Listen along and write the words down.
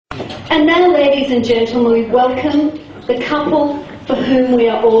And now, ladies and gentlemen, we welcome the couple for whom we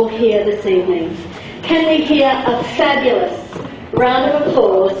are all here this evening. Can we hear a fabulous round of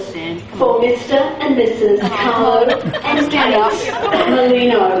applause for Mr. and Mrs. Carlo and Kate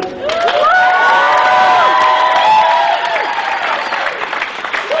Melino.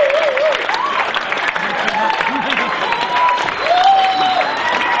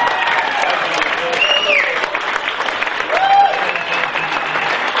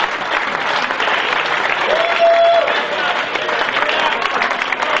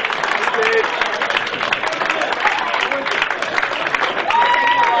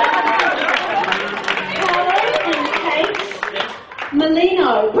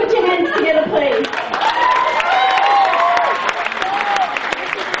 Melino, put your hands together, please.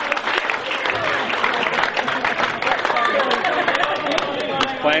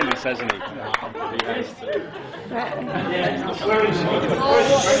 He's planned this, hasn't he?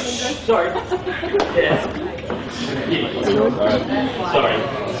 Sorry.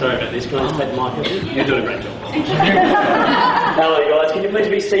 Sorry about this. Can I just take the mic with you? You're doing a great job. Hello, guys. Can you please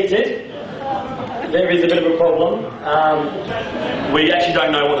be seated? There is a bit of a problem. We actually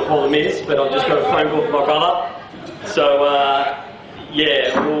don't know what the problem is, but I've just got a phone call from my brother. So,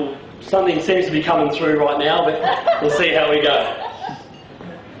 yeah, well, something seems to be coming through right now, but we'll see how we go.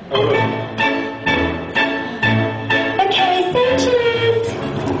 Okay, say cheese.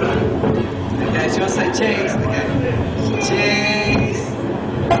 Okay, so you'll say cheese. Okay. Cheese.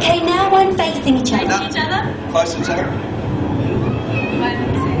 Okay, now one facing each other. Close to each other.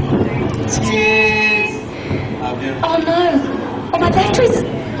 Cheese. Oh no. Oh, my batteries.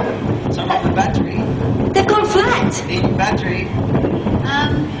 What's wrong with the battery? They've gone flat. Need your battery.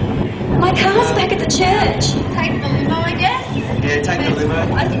 My car's back at the church. Take the limo, I guess. Yeah, take the limo.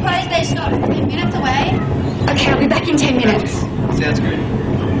 I suppose they stop 10 minutes away. Okay, I'll be back in 10 minutes. Sounds good.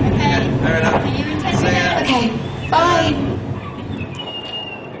 Okay. Fair enough. See you in 10 See ya. minutes. Okay, bye.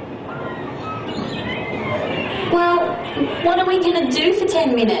 Well, what are we going to do for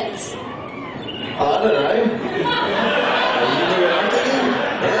 10 minutes? I don't know.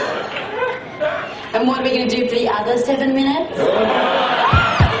 And what are we going to do for the other 7 minutes?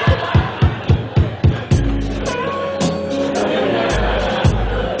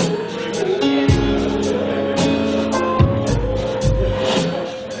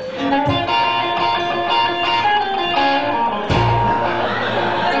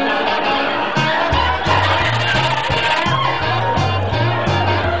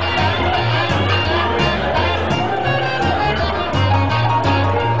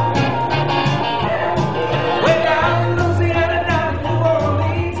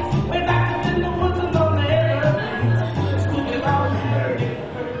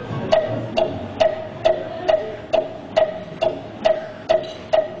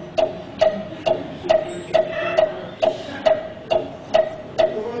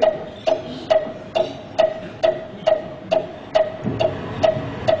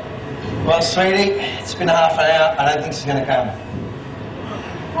 Well, sweetie, it's been half an hour. I don't think she's going to come.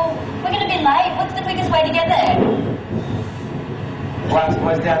 Well, we're going to be late. What's the quickest way to get there? One's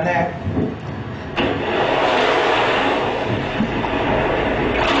boys down there.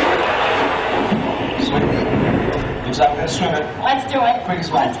 Sweetie, looks like we're going to swim it. Let's do it.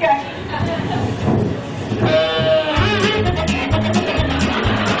 Quickest way. Let's go.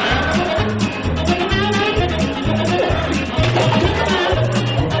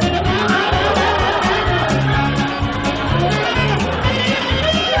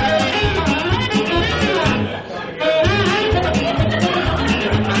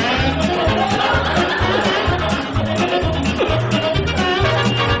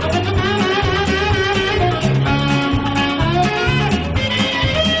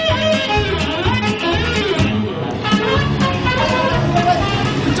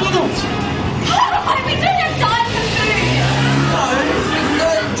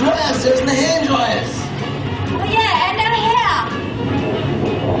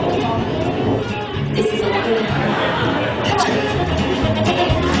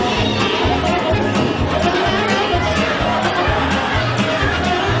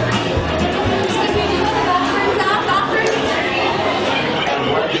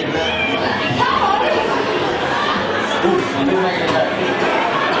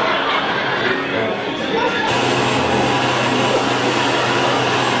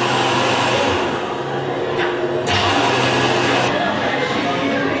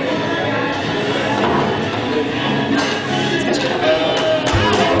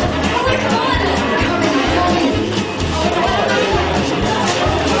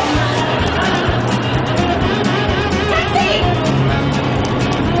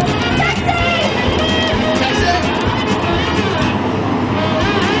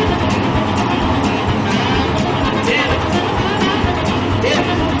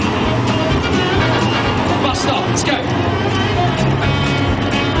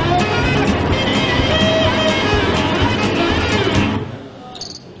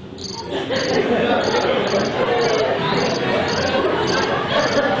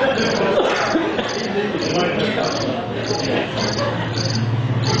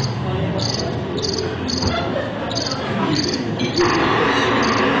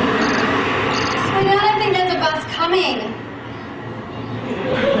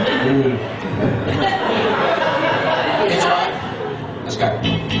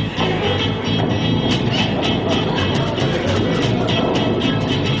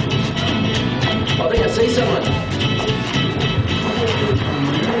 I think I see someone.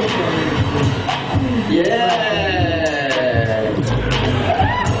 Yeah.